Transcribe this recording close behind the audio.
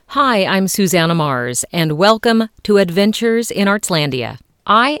Hi, I'm Susanna Mars, and welcome to Adventures in Artslandia.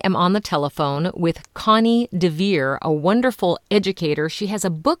 I am on the telephone with Connie DeVere, a wonderful educator. She has a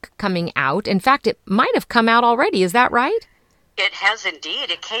book coming out. In fact, it might have come out already. Is that right? It has indeed.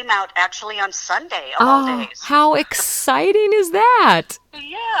 It came out actually on Sunday of all days. How exciting is that?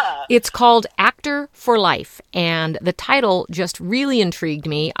 Yeah. It's called Actor for Life, and the title just really intrigued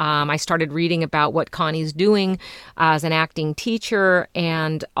me. I started reading about what Connie's doing as an acting teacher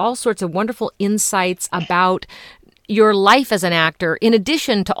and all sorts of wonderful insights about your life as an actor, in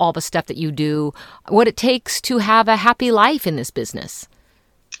addition to all the stuff that you do, what it takes to have a happy life in this business.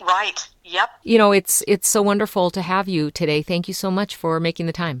 Right. Yep. You know, it's so wonderful to have you today. Thank you so much for making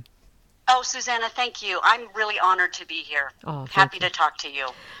the time. Oh, Susanna, thank you. I'm really honored to be here. Happy to talk to you.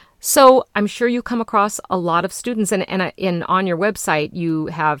 So I'm sure you come across a lot of students, and on your website you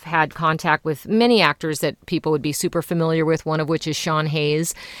have had contact with many actors that people would be super familiar with, one of which is Sean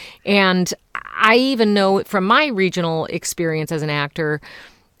Hayes. And I even know from my regional experience as an actor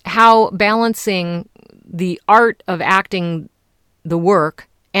how balancing the art of acting, the work,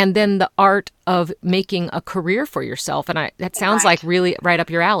 and then the art of making a career for yourself. And that sounds like really right up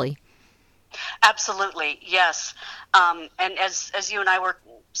your alley. Absolutely, yes. And as you and I were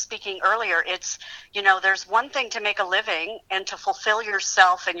speaking earlier, it's, there's one thing to make a living and to fulfill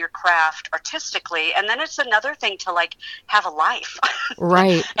yourself and your craft artistically, and then it's another thing to have a life.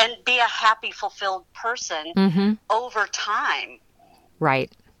 Right. And be a happy, fulfilled person over time.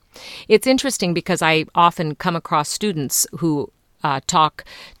 Right. It's interesting because I often come across students who talk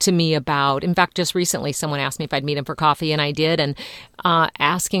to me about, in fact, just recently someone asked me if I'd meet him for coffee, and I did, and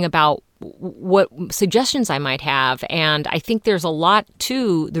asking about what suggestions I might have. And I think there's a lot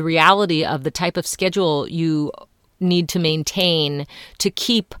to the reality of the type of schedule you need to maintain to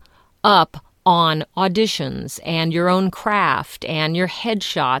keep up on auditions and your own craft and your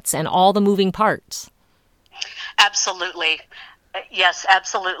headshots and all the moving parts. Absolutely. Yes,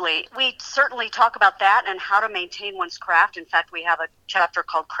 absolutely. We certainly talk about that and how to maintain one's craft. In fact, we have a chapter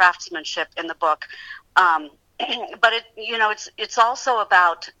called Craftsmanship in the book. But it's also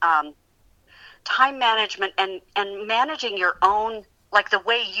about time management and managing your own, the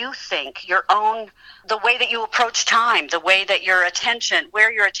way you think, the way that you approach time, the way that your attention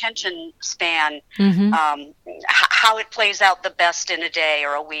span, how it plays out the best in a day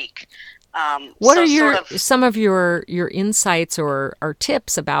or a week. What are some of your insights or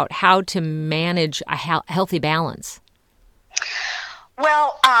tips about how to manage a healthy balance?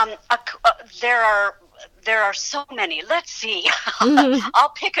 Well, there are so many. Let's see.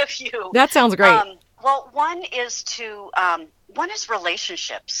 I'll pick a few. That sounds great. Well, one is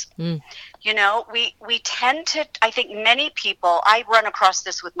relationships. We tend to, I think many people, I run across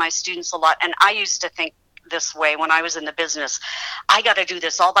this with my students a lot, and I used to think this way when I was in the business. I got to do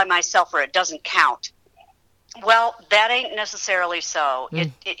this all by myself or it doesn't count. Well, that ain't necessarily so.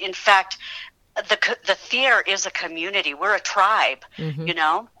 In fact, the theater is a community. We're a tribe.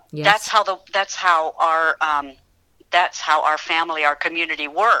 Yes. That's how our family, our community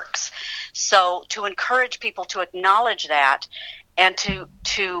works. So to encourage people to acknowledge that, and to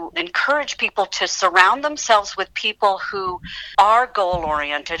encourage people to surround themselves with people who are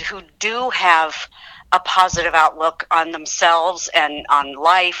goal-oriented, who do have a positive outlook on themselves and on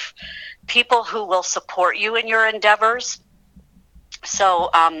life, people who will support you in your endeavors. So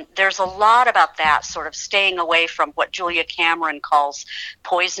there's a lot about that, sort of staying away from what Julia Cameron calls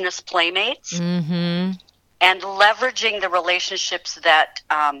poisonous playmates, and leveraging the relationships that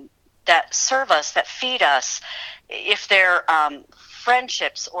serve us, that feed us, if they're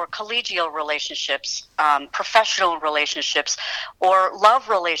friendships or collegial relationships, professional relationships, or love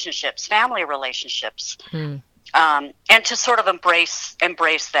relationships, family relationships, and to sort of embrace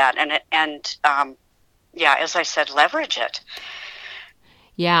that, and as I said, leverage it.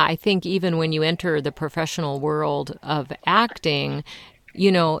 Yeah, I think even when you enter the professional world of acting,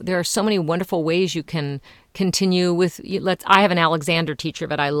 there are so many wonderful ways you can continue with. I have an Alexander teacher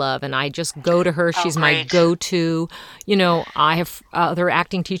that I love, and I just go to her. She's my go-to. I have other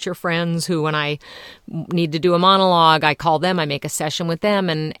acting teacher friends who, when I need to do a monologue, I call them. I make a session with them,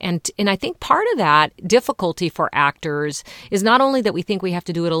 and I think part of that difficulty for actors is not only that we think we have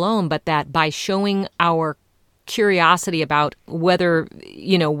to do it alone, but that by showing our curiosity about whether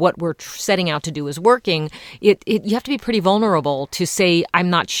what we're setting out to do is working, you have to be pretty vulnerable to say, I'm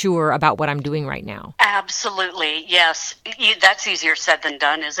not sure about what I'm doing right now. Absolutely, yes. That's easier said than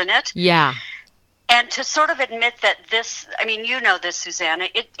done, isn't it? Yeah. And to sort of admit that this, this, Susanna,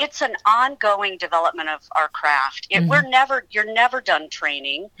 it's an ongoing development of our craft. You're never done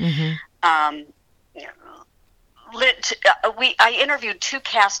training. I interviewed two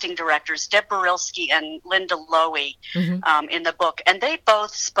casting directors, Deb Barilski and Linda Lowy, in the book, and they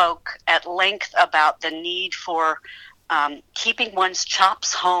both spoke at length about the need for keeping one's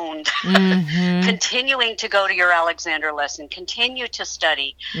chops honed, continuing to go to your Alexander lesson, continue to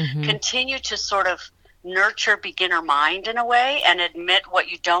study, continue to sort of nurture beginner mind in a way, and admit what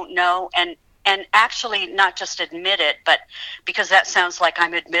you don't know, and actually not just admit it, but because that sounds like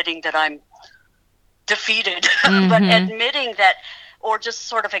I'm admitting that I'm defeated, but admitting that, or just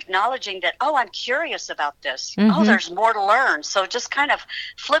sort of acknowledging that, oh, I'm curious about this. Oh, there's more to learn. So just kind of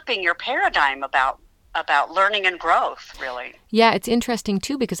flipping your paradigm about learning and growth, really. Yeah, it's interesting,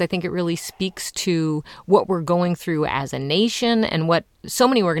 too, because I think it really speaks to what we're going through as a nation and what so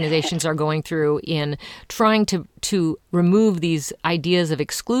many organizations are going through in trying to remove these ideas of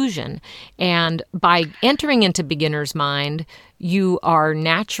exclusion. And by entering into beginner's mind, you are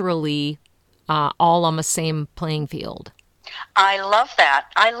naturally all on the same playing field. I love that.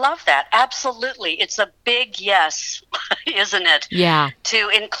 Absolutely. It's a big yes, isn't it? Yeah. To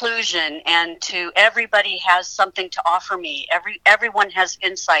inclusion and to everybody has something to offer me. Everyone has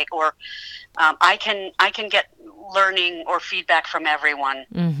insight, or I can get learning or feedback from everyone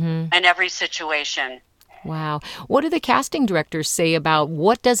in every situation. Wow. What do the casting directors say about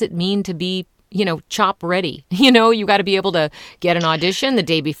what does it mean to be, chop ready? You got to be able to get an audition the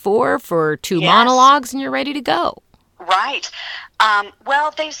day before for 2 monologues and you're ready to go. Right.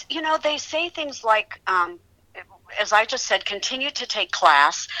 Well, they say things like, as I just said, continue to take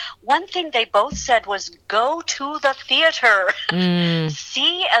class. One thing they both said was go to the theater,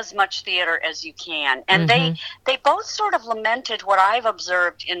 see as much theater as you can. And they both sort of lamented what I've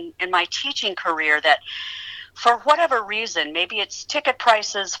observed in my teaching career, that for whatever reason, maybe it's ticket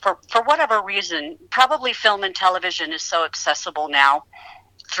prices, for whatever reason, probably film and television is so accessible now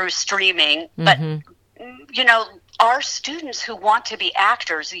through streaming, but our students who want to be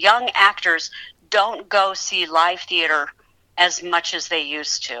actors, young actors, don't go see live theater as much as they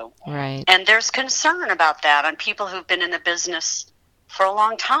used to. Right. And there's concern about that on people who've been in the business for a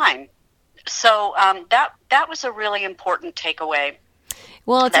long time. So that was a really important takeaway.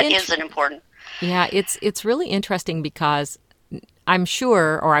 Well, that is an important. Yeah, it's really interesting because I'm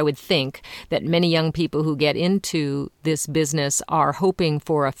sure, or I would think, that many young people who get into this business are hoping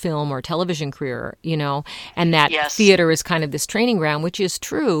for a film or television career, and that theater is kind of this training ground, which is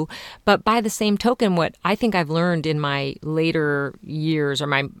true. But by the same token, what I think I've learned in my later years,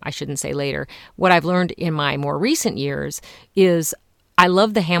 I shouldn't say later, what I've learned in my more recent years is I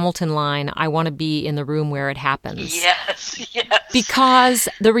love the Hamilton line, I want to be in the room where it happens. Yes. Because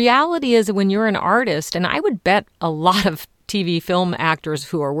the reality is when you're an artist, and I would bet a lot of TV film actors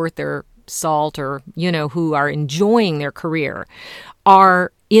who are worth their salt or, who are enjoying their career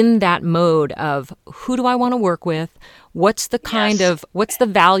are in that mode of who do I want to work with? What's the what's the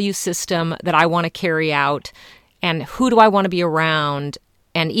value system that I want to carry out? And who do I want to be around?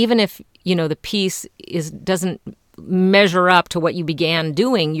 And even if, the piece doesn't measure up to what you began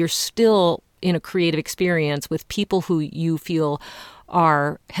doing, you're still in a creative experience with people who you feel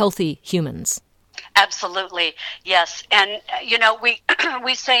are healthy humans. Absolutely, yes. And,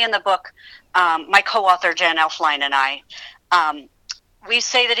 we say in the book, my co-author Jan Elfline and I, we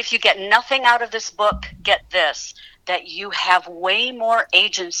say that if you get nothing out of this book, get this, that you have way more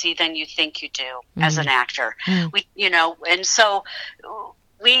agency than you think you do as an actor. And so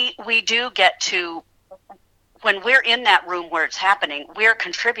we do get to, when we're in that room where it's happening, we're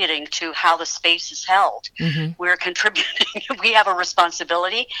contributing to how the space is held. We're contributing. We have a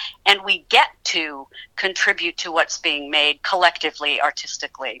responsibility, and we get to contribute to what's being made collectively,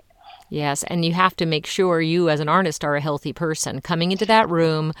 artistically. Yes, and you have to make sure you as an artist are a healthy person, coming into that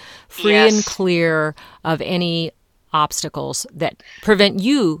room free and clear of any obstacles that prevent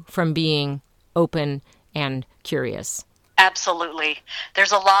you from being open and curious. Absolutely.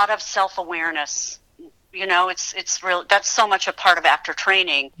 There's a lot of self-awareness. It's real. That's so much a part of actor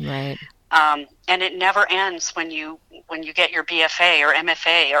training, right? And it never ends when you get your BFA or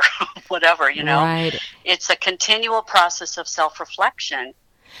MFA or whatever. Right. It's a continual process of self-reflection.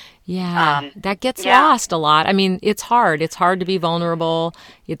 Yeah, that gets lost a lot. I mean, it's hard. It's hard to be vulnerable.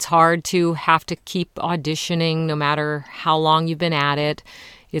 It's hard to have to keep auditioning no matter how long you've been at it.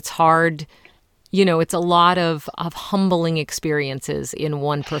 It's hard. It's a lot of humbling experiences in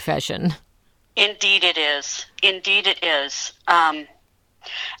one profession. Indeed it is. And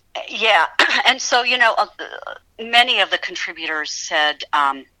so, many of the contributors said,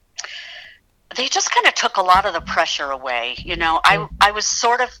 they just kind of took a lot of the pressure away. I was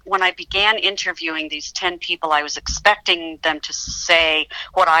sort of, when I began interviewing these 10 people, I was expecting them to say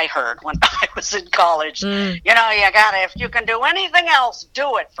what I heard when I was in college. You gotta, if you can do anything else,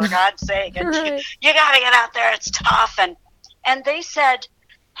 do it, for God's sake. And Right. you gotta get out there, it's tough. And they said,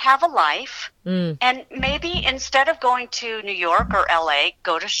 have a life, and maybe instead of going to New York or LA,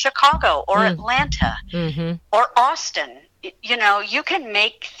 go to Chicago or Atlanta or Austin. You can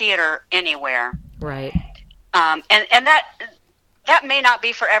make theater anywhere. Right. And that may not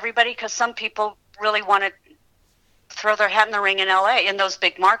be for everybody, because some people really want to throw their hat in the ring in LA, in those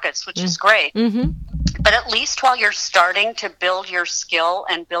big markets, which is great. But at least while you're starting to build your skill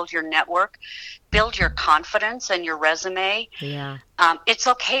and build your network, build your confidence and your resume, it's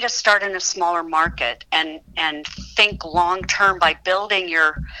okay to start in a smaller market and think long term by building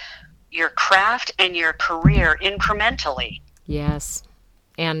your craft and your career incrementally. Yes.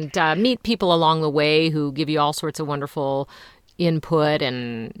 And meet people along the way who give you all sorts of wonderful input,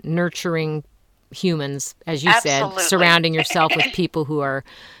 and nurturing humans, as you Absolutely. said, surrounding yourself with people who are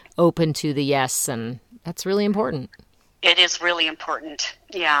open to the yes, and that's really important. It is really important.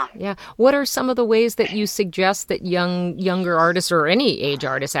 Yeah. Yeah. What are some of the ways that you suggest that younger artists, or any age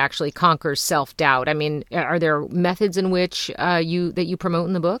artist, actually conquers self-doubt? I mean, are there methods in which you promote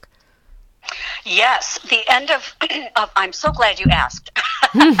in the book? Yes. The end of I'm so glad you asked.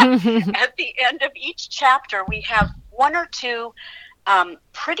 At the end of each chapter, we have one or two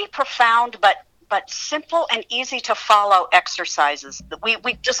pretty profound but simple and easy to follow exercises.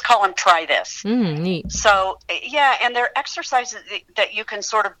 We just call them try this. Neat. So, yeah, and they're exercises that you can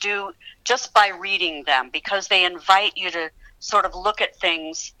sort of do just by reading them, because they invite you to sort of look at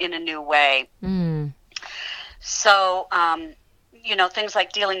things in a new way. So, things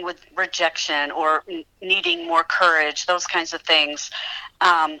like dealing with rejection or needing more courage, those kinds of things.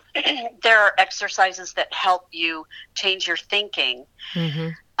 There are exercises that help you change your thinking.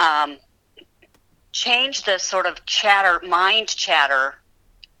 Change the sort of mind chatter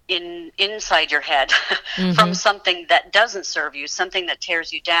inside your head from something that doesn't serve you, something that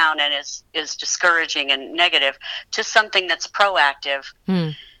tears you down and is discouraging and negative, to something that's proactive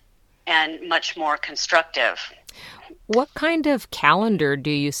and much more constructive. What kind of calendar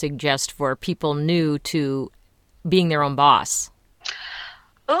do you suggest for people new to being their own boss?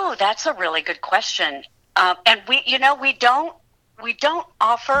 Oh, that's a really good question. And we don't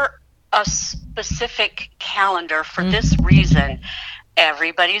offer a specific calendar for this reason.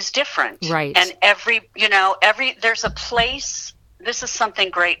 Everybody's different. Right. And there's a place. This is something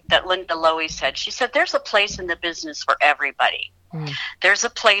great that Linda Lowy said. She said, there's a place in the business for everybody. There's a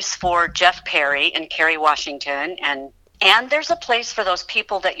place for Jeff Perry and Kerry Washington, and there's a place for those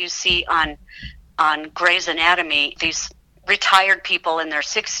people that you see on Grey's Anatomy, these retired people in their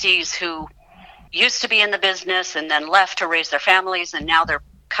 60s who used to be in the business and then left to raise their families, and now they're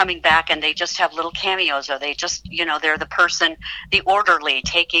coming back and they just have little cameos, or they just, they're the person, the orderly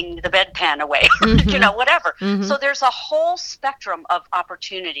taking the bedpan away, whatever. So there's a whole spectrum of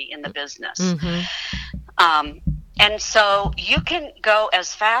opportunity in the business. And so you can go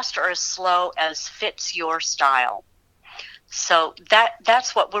as fast or as slow as fits your style. So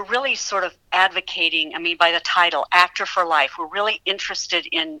that's what we're really sort of advocating. I mean, by the title, Actor for Life, we're really interested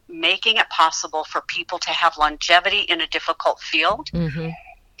in making it possible for people to have longevity in a difficult field.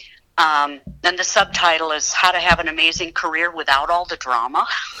 And the subtitle is How to Have an Amazing Career Without All the Drama.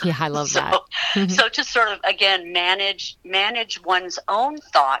 Yeah, I love that. So to sort of, again, manage one's own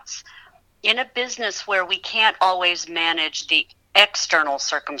thoughts in a business where we can't always manage the external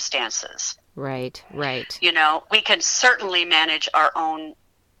circumstances. Right. We can certainly manage our own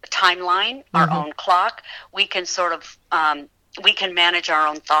timeline, our own clock. We can sort of, we can manage our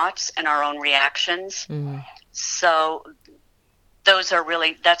own thoughts and our own reactions. So that's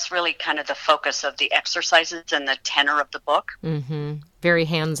really kind of the focus of the exercises and the tenor of the book. Very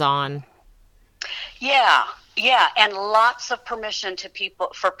hands-on. Yeah, and lots of permission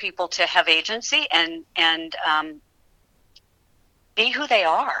for people to have agency and be who they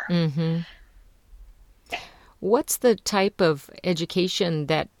are. What's the type of education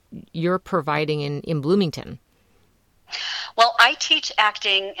that you're providing in Bloomington? Well, I teach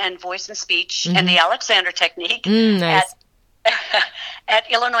acting and voice and speech and the Alexander Technique Nice. at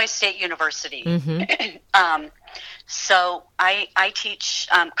Illinois State University. So I teach,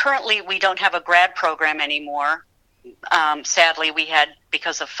 currently we don't have a grad program anymore. Sadly,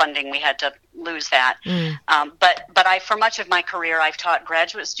 because of funding, we had to lose that. But for much of my career, I've taught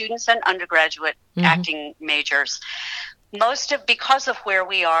graduate students and undergraduate acting majors. Because of where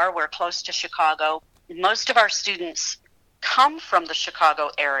we are, we're close to Chicago. Most of our students come from the Chicago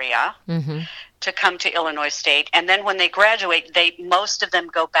area to come to Illinois State, and then when they graduate, most of them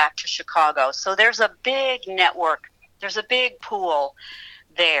go back to Chicago. So there's a big network. There's a big pool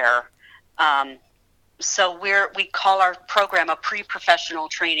there. So we call our program a pre-professional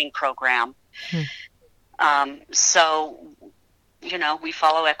training program. So, we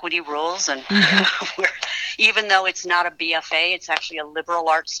follow equity rules, and even though it's not a BFA, it's actually a liberal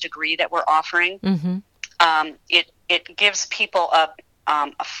arts degree that we're offering. It gives people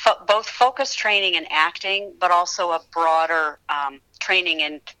both focused training in acting, but also a broader training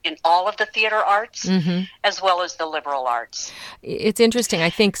in all of the theater arts, as well as the liberal arts. It's interesting.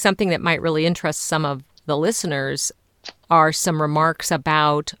 I think something that might really interest some of the listeners are some remarks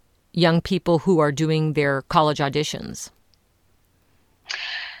about young people who are doing their college auditions.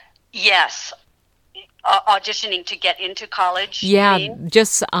 Yes. Auditioning to get into college. Yeah,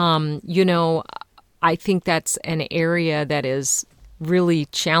 just, I think that's an area that is really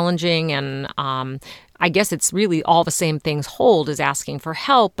challenging, and I guess it's really all the same things hold as asking for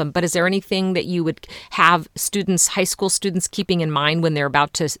help. But is there anything that you would have high school students, keeping in mind when they're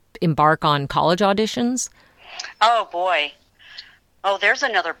about to embark on college auditions? Oh, boy. Oh, there's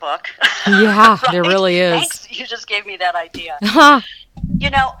another book. Yeah, right? There really is. Thanks. You just gave me that idea. I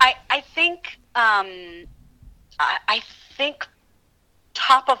think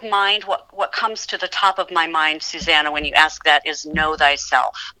top of mind, what comes to the top of my mind, Susanna, when you ask that, is know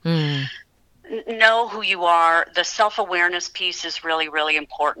thyself. Know who you are. The self-awareness piece is really, really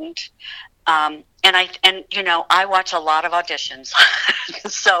important. I watch a lot of auditions.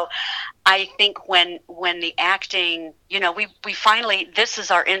 So I think when the acting, we finally, this is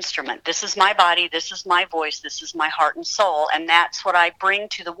our instrument. This is my body. This is my voice. This is my heart and soul. And that's what I bring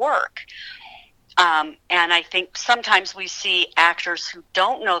to the work. And I think sometimes we see actors who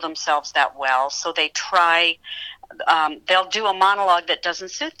don't know themselves that well, so they try, they'll do a monologue that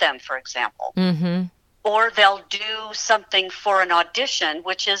doesn't suit them, for example. Or they'll do something for an audition,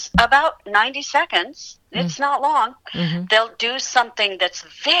 which is about 90 seconds. It's not long. They'll do something that's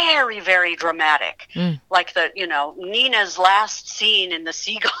very, very dramatic, like Nina's last scene in The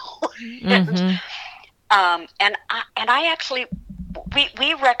Seagull. And I actually...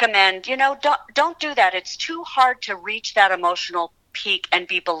 We recommend, don't do that. It's too hard to reach that emotional peak and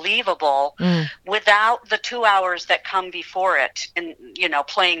be believable without the 2 hours that come before it and,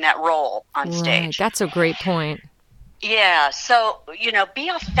 playing that role on stage. That's a great point. Yeah. So, be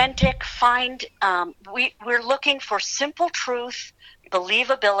authentic. Find, we're looking for simple truth,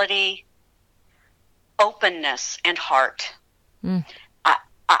 believability, openness, and heart.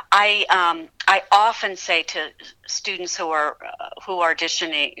 I often say to students who are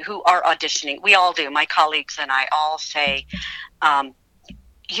auditioning, we all do, my colleagues and I all say,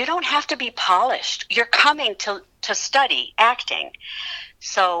 you don't have to be polished. You're coming to study acting.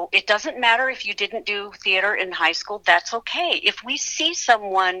 So it doesn't matter if you didn't do theater in high school, that's okay. If we see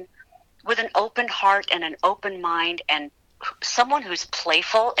someone with an open heart and an open mind and someone who's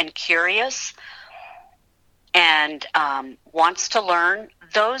playful and curious and wants to learn,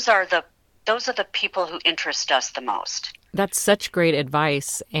 those are the people who interest us the most. That's such great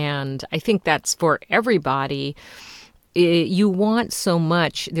advice, and I think that's for everybody. You want so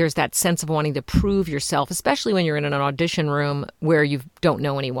much. There's that sense of wanting to prove yourself, especially when you're in an audition room where you don't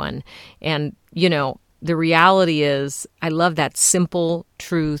know anyone. And, the reality is, I love that simple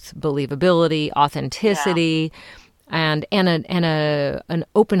truth, believability, authenticity, and an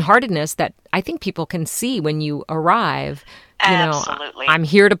open-heartedness that I think people can see when you arrive. Absolutely. I'm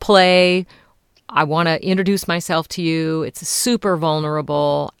here to play. I want to introduce myself to you. It's super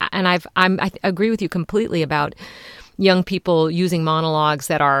vulnerable. And I agree with you completely about young people using monologues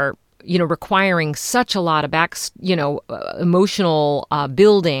that are, requiring such a lot of emotional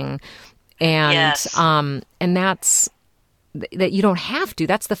building. And, and that's that you don't have to.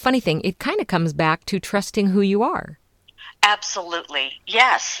 That's the funny thing. It kind of comes back to trusting who you are. Absolutely.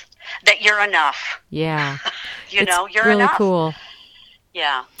 Yes. That you're enough. Yeah. You're really enough. Cool.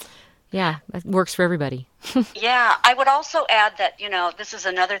 Yeah. Yeah, that works for everybody. Yeah, I would also add that, this is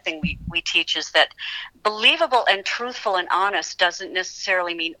another thing we teach is that believable and truthful and honest doesn't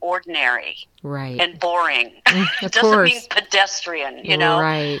necessarily mean ordinary. Right. And boring. It doesn't course. mean pedestrian,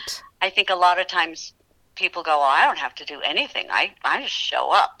 Right. I think a lot of times people go, I don't have to do anything. I just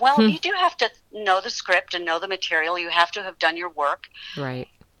show up. Well, you do have to know the script and know the material. You have to have done your work. Right.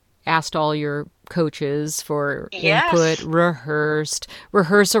 Asked all your coaches for input,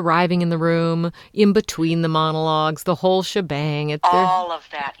 rehearse arriving in the room, in between the monologues, the whole shebang. All of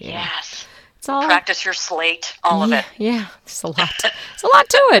that, yes. It's all practice your slate, all of it. Yeah, it's a lot. It's a lot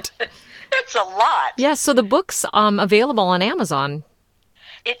to it. It's a lot. Yeah, so the book's available on Amazon.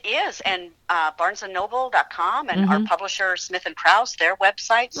 It is, and barnesandnoble.com and our publisher, Smith & Krause, their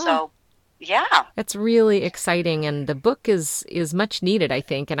website. So, yeah. That's really exciting, and the book is much needed, I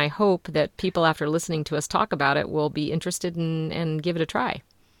think, and I hope that people, after listening to us talk about it, will be interested and give it a try.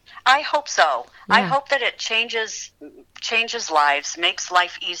 I hope so. Yeah. I hope that it changes lives, makes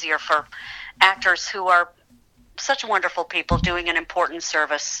life easier for actors who are such wonderful people doing an important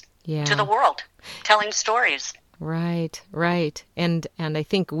service to the world, telling stories. Right. And I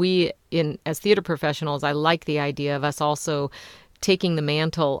think we, as theater professionals, I like the idea of us also taking the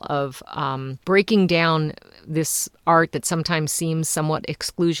mantle of breaking down this art that sometimes seems somewhat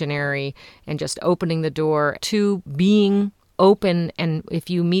exclusionary and just opening the door to being open. And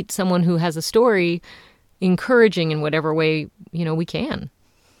if you meet someone who has a story, encouraging in whatever way, we can.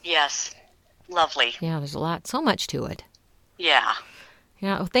 Yes. Lovely. Yeah, there's so much to it. Yeah.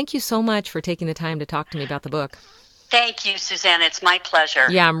 Yeah. Well, thank you so much for taking the time to talk to me about the book. Thank you, Susanna. It's my pleasure.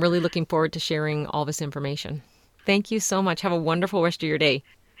 Yeah, I'm really looking forward to sharing all this information. Thank you so much. Have a wonderful rest of your day.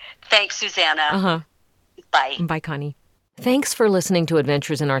 Thanks, Susanna. Bye. Bye, Connie. Thanks for listening to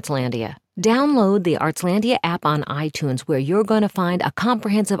Adventures in Artslandia. Download the Artslandia app on iTunes, where you're going to find a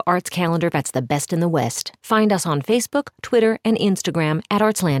comprehensive arts calendar that's the best in the West. Find us on Facebook, Twitter, and Instagram at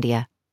Artslandia.